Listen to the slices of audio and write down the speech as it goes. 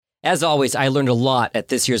As always, I learned a lot at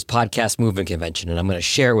this year's Podcast Movement Convention, and I'm going to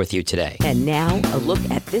share with you today. And now, a look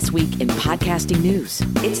at this week in podcasting news.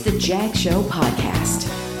 It's the Jag Show Podcast.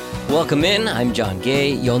 Welcome in. I'm John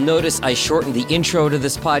Gay. You'll notice I shortened the intro to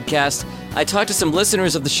this podcast. I talked to some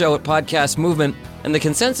listeners of the show at Podcast Movement, and the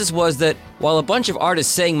consensus was that while a bunch of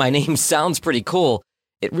artists saying my name sounds pretty cool,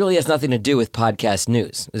 it really has nothing to do with podcast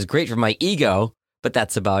news. It was great for my ego, but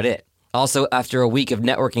that's about it. Also, after a week of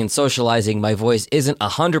networking and socializing, my voice isn't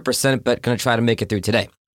 100%, but going to try to make it through today.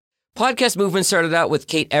 Podcast Movement started out with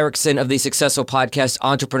Kate Erickson of the successful podcast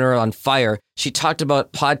Entrepreneur on Fire. She talked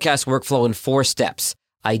about podcast workflow in 4 steps: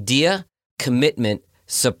 idea, commitment,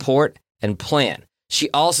 support, and plan. She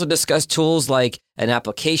also discussed tools like an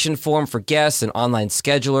application form for guests, an online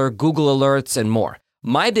scheduler, Google Alerts, and more.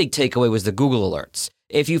 My big takeaway was the Google Alerts.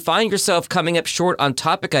 If you find yourself coming up short on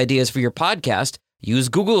topic ideas for your podcast, use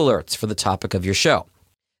Google Alerts for the topic of your show.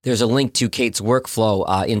 There's a link to Kate's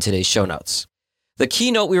workflow in today's show notes. The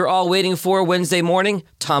keynote we were all waiting for Wednesday morning,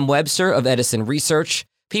 Tom Webster of Edison Research.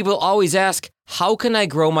 People always ask, how can I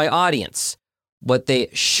grow my audience? What they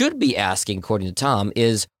should be asking, according to Tom,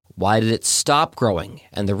 is why did it stop growing?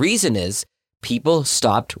 And the reason is people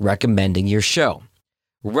stopped recommending your show.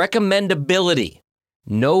 Recommendability.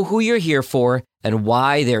 Know who you're here for and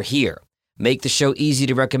why they're here. Make the show easy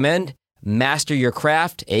to recommend. Master your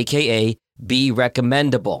craft, aka be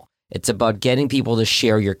recommendable. It's about getting people to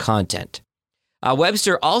share your content.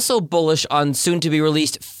 Webster also bullish on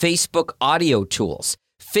soon-to-be-released Facebook audio tools.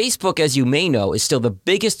 Facebook, as you may know, is still the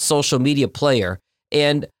biggest social media player,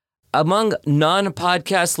 and among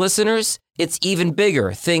non-podcast listeners, it's even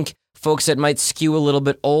bigger. Think folks that might skew a little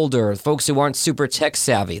bit older, folks who aren't super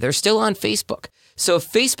tech-savvy. They're still on Facebook. So if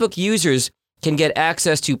Facebook users can get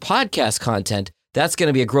access to podcast content, that's going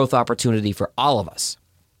to be a growth opportunity for all of us.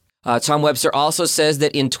 Tom Webster also says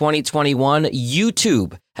that in 2021,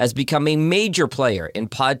 YouTube has become a major player in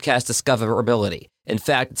podcast discoverability. In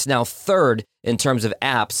fact, it's now third in terms of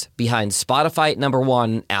apps behind Spotify at number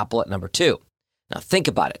 1, Apple at number 2. Now think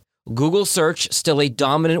about it. Google search still a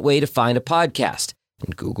dominant way to find a podcast,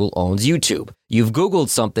 and Google owns YouTube. You've Googled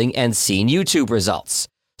something and seen YouTube results.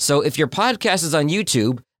 So if your podcast is on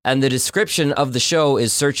YouTube and the description of the show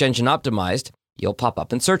is search engine optimized, you'll pop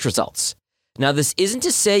up in search results. Now, this isn't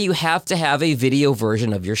to say you have to have a video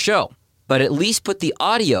version of your show, but at least put the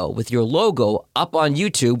audio with your logo up on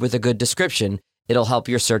YouTube with a good description. It'll help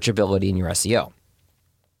your searchability and your SEO.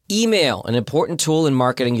 Email, an important tool in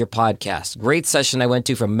marketing your podcast. Great session I went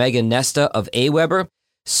to from Megan Nesta of Aweber.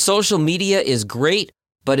 Social media is great,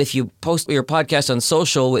 but if you post your podcast on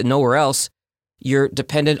social with nowhere else, you're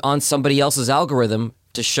dependent on somebody else's algorithm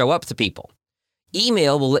to show up to people.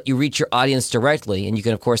 Email will let you reach your audience directly, and you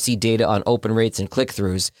can, of course, see data on open rates and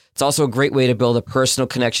click-throughs. It's also a great way to build a personal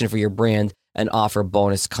connection for your brand and offer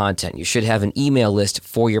bonus content. You should have an email list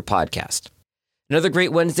for your podcast. Another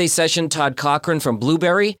great Wednesday session, Todd Cochran from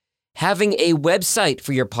Blueberry. Having a website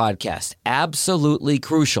for your podcast, absolutely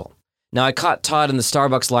crucial. Now, I caught Todd in the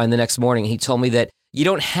Starbucks line the next morning. He told me that you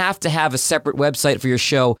don't have to have a separate website for your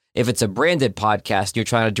show if it's a branded podcast and you're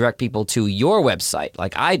trying to direct people to your website,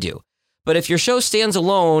 like I do. But if your show stands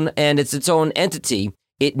alone and it's its own entity,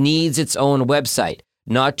 it needs its own website,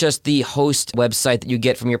 not just the host website that you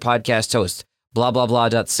get from your podcast host, blah, blah, blah,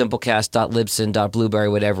 .simplecast.libsyn.blueberry,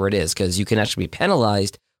 whatever it is, because you can actually be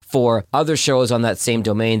penalized for other shows on that same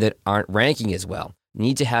domain that aren't ranking as well. You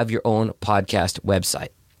need to have your own podcast website.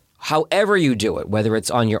 However you do it, whether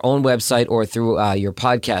it's on your own website or through your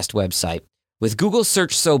podcast website, with Google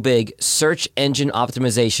search so big, search engine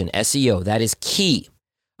optimization, SEO, that is key.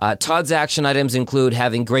 Todd's action items include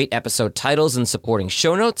having great episode titles and supporting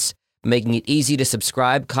show notes, making it easy to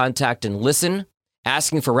subscribe, contact, and listen,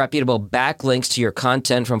 asking for reputable backlinks to your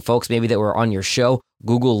content from folks maybe that were on your show.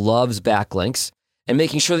 Google loves backlinks. And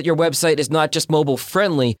making sure that your website is not just mobile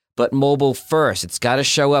friendly, but mobile first. It's got to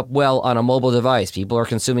show up well on a mobile device. People are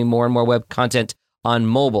consuming more and more web content on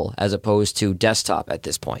mobile as opposed to desktop at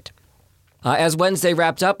this point. As Wednesday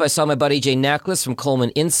wrapped up, I saw my buddy Jay Naklis from Coleman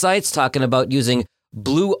Insights talking about using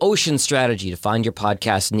blue ocean strategy to find your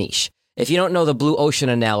podcast niche. If you don't know the blue ocean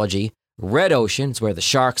analogy, red ocean is where the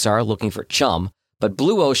sharks are looking for chum, but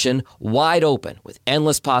blue ocean, wide open with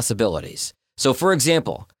endless possibilities. So for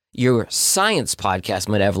example, your science podcast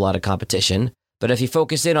might have a lot of competition, but if you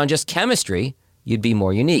focus in on just chemistry, you'd be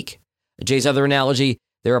more unique. Jay's other analogy,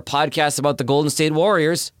 there are podcasts about the Golden State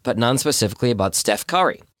Warriors, but none specifically about Steph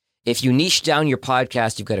Curry. If you niche down your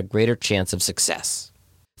podcast, you've got a greater chance of success.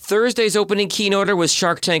 Thursday's opening keynoter was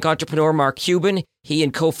Shark Tank entrepreneur Mark Cuban. He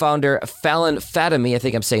and co-founder Fallon Fatemi, I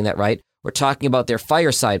think I'm saying that right, were talking about their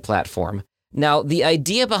Fireside platform. Now, the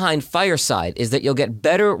idea behind Fireside is that you'll get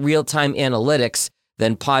better real-time analytics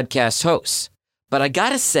than podcast hosts. But I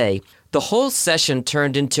gotta say, the whole session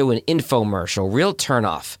turned into an infomercial, real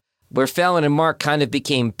turnoff, where Fallon and Mark kind of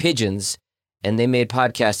became pigeons, and they made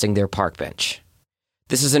podcasting their park bench.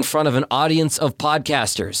 This is in front of an audience of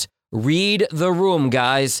podcasters. Read the room,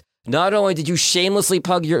 guys. Not only did you shamelessly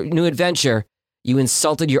plug your new adventure, you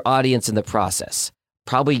insulted your audience in the process.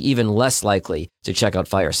 Probably even less likely to check out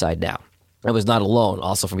Fireside now. I was not alone,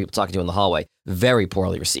 also from people talking to you in the hallway. Very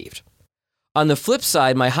poorly received. On the flip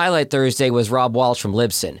side, my highlight Thursday was Rob Walsh from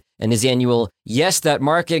Libsyn and his annual, "Yes, that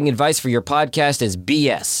marketing advice for your podcast is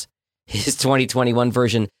BS." His 2021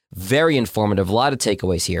 version, very informative, a lot of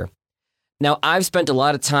takeaways here. Now, I've spent a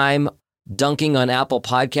lot of time dunking on Apple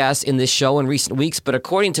Podcasts in this show in recent weeks, but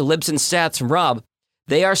according to Libsyn stats from Rob,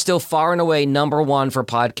 they are still far and away number one for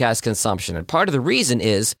podcast consumption. And part of the reason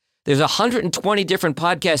is there's 120 different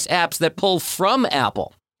podcast apps that pull from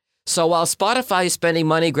Apple. So while Spotify is spending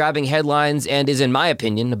money grabbing headlines and is, in my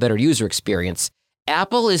opinion, a better user experience,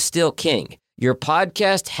 Apple is still king. Your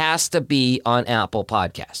podcast has to be on Apple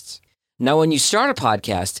Podcasts. Now, when you start a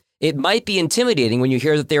podcast, it might be intimidating when you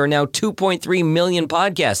hear that there are now 2.3 million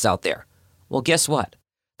podcasts out there. Well, guess what?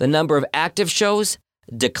 The number of active shows,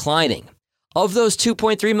 declining. Of those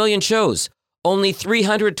 2.3 million shows, only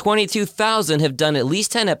 322,000 have done at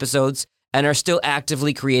least 10 episodes and are still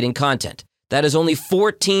actively creating content. That is only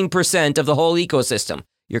 14% of the whole ecosystem.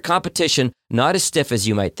 Your competition, not as stiff as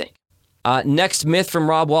you might think. Next myth from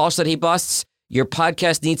Rob Walsh that he busts, your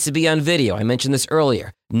podcast needs to be on video. I mentioned this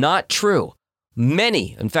earlier. Not true.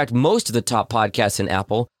 Many, in fact, most of the top podcasts in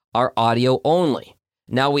Apple are audio only.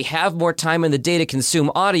 Now, we have more time in the day to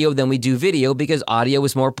consume audio than we do video because audio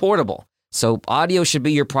is more portable. So audio should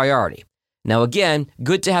be your priority. Now, again,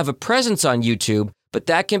 good to have a presence on YouTube, but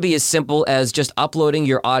that can be as simple as just uploading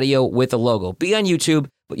your audio with a logo. Be on YouTube,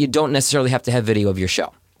 but you don't necessarily have to have video of your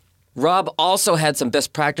show. Rob also had some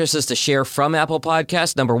best practices to share from Apple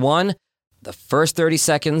Podcasts. Number one, the first 30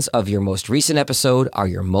 seconds of your most recent episode are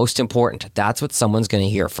your most important. That's what someone's going to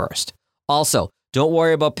hear first. Also, don't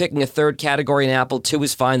worry about picking a third category in Apple. 2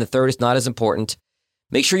 is fine. The third is not as important.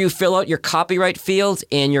 Make sure you fill out your copyright field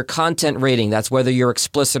and your content rating. That's whether you're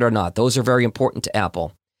explicit or not. Those are very important to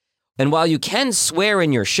Apple. And while you can swear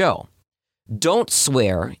in your show, don't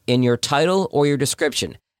swear in your title or your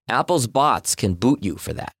description. Apple's bots can boot you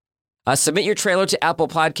for that. Submit your trailer to Apple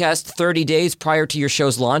Podcast 30 days prior to your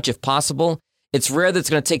show's launch if possible. It's rare that it's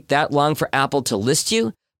going to take that long for Apple to list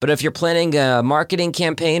you, but if you're planning a marketing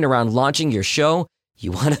campaign around launching your show,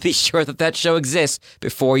 you want to be sure that that show exists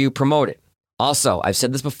before you promote it. Also, I've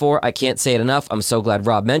said this before, I can't say it enough. I'm so glad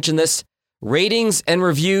Rob mentioned this. Ratings and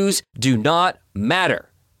reviews do not matter.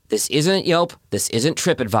 This isn't Yelp. This isn't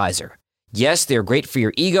TripAdvisor. Yes, they're great for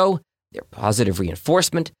your ego. They're positive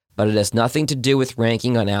reinforcement, but it has nothing to do with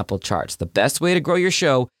ranking on Apple charts. The best way to grow your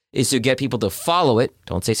show is to get people to follow it.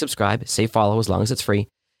 Don't say subscribe, say follow as long as it's free,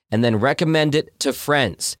 and then recommend it to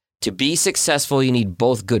friends. To be successful, you need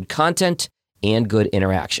both good content and good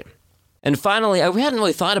interaction. And finally, I hadn't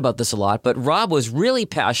really thought about this a lot, but Rob was really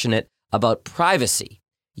passionate about privacy.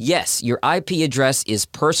 Yes, your IP address is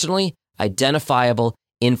personally identifiable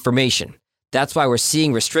information. That's why we're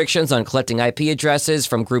seeing restrictions on collecting IP addresses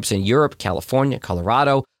from groups in Europe, California,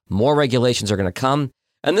 Colorado. More regulations are going to come.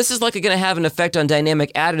 And this is likely going to have an effect on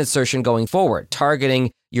dynamic ad insertion going forward,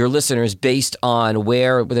 targeting your listeners based on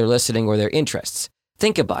where they're listening or their interests.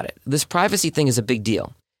 Think about it. This privacy thing is a big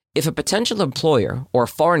deal. If a potential employer or a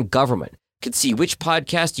foreign government could see which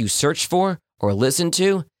podcast you search for or listen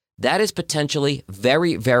to, that is potentially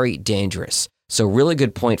very, very dangerous. So really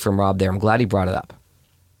good point from Rob there. I'm glad he brought it up.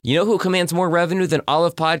 You know who commands more revenue than all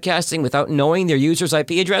of podcasting without knowing their users'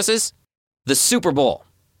 IP addresses? The Super Bowl.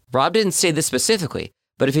 Rob didn't say this specifically,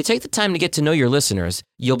 but if you take the time to get to know your listeners,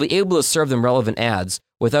 you'll be able to serve them relevant ads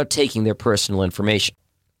without taking their personal information.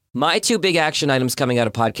 My 2 big action items coming out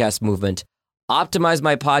of Podcast Movement: optimize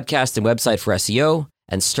my podcast and website for SEO,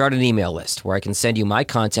 and start an email list where I can send you my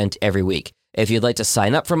content every week. If you'd like to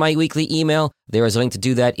sign up for my weekly email, there is a link to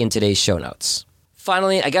do that in today's show notes.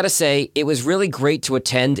 Finally, I gotta say, it was really great to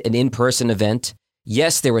attend an in-person event.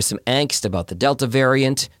 Yes, there was some angst about the Delta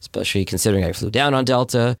variant, especially considering I flew down on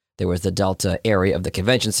Delta. There was the Delta area of the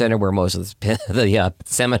convention center where most of the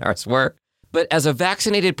seminars were. But as a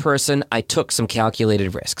vaccinated person, I took some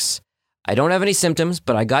calculated risks. I don't have any symptoms,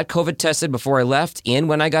 but I got COVID tested before I left and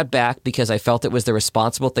when I got back because I felt it was the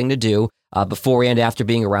responsible thing to do before and after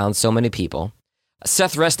being around so many people.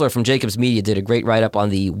 Seth Ressler from Jacobs Media did a great write-up on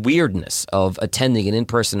the weirdness of attending an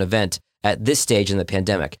in-person event at this stage in the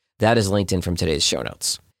pandemic. That is linked in from today's show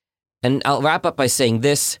notes. And I'll wrap up by saying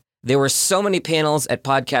this: There were so many panels at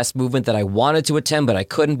Podcast Movement that I wanted to attend, but I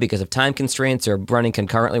couldn't because of time constraints or running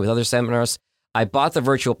concurrently with other seminars. I bought the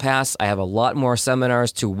virtual pass. I have a lot more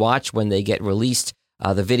seminars to watch when they get released,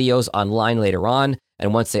 the videos online later on.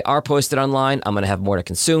 And once they are posted online, I'm going to have more to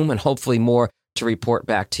consume and hopefully more to report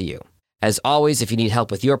back to you. As always, if you need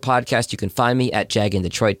help with your podcast, you can find me at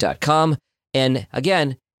jagindetroit.com. And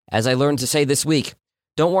again, as I learned to say this week,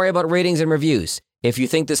 don't worry about ratings and reviews. If you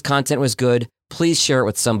think this content was good, please share it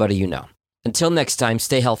with somebody you know. Until next time,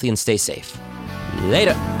 stay healthy and stay safe.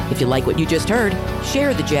 Later. If you like what you just heard,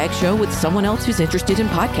 share The Jag Show with someone else who's interested in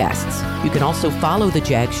podcasts. You can also follow The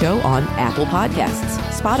Jag Show on Apple Podcasts,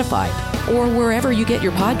 Spotify, or wherever you get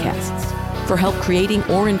your podcasts. For help creating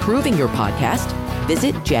or improving your podcast,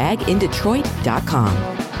 visit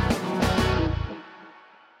jagindetroit.com.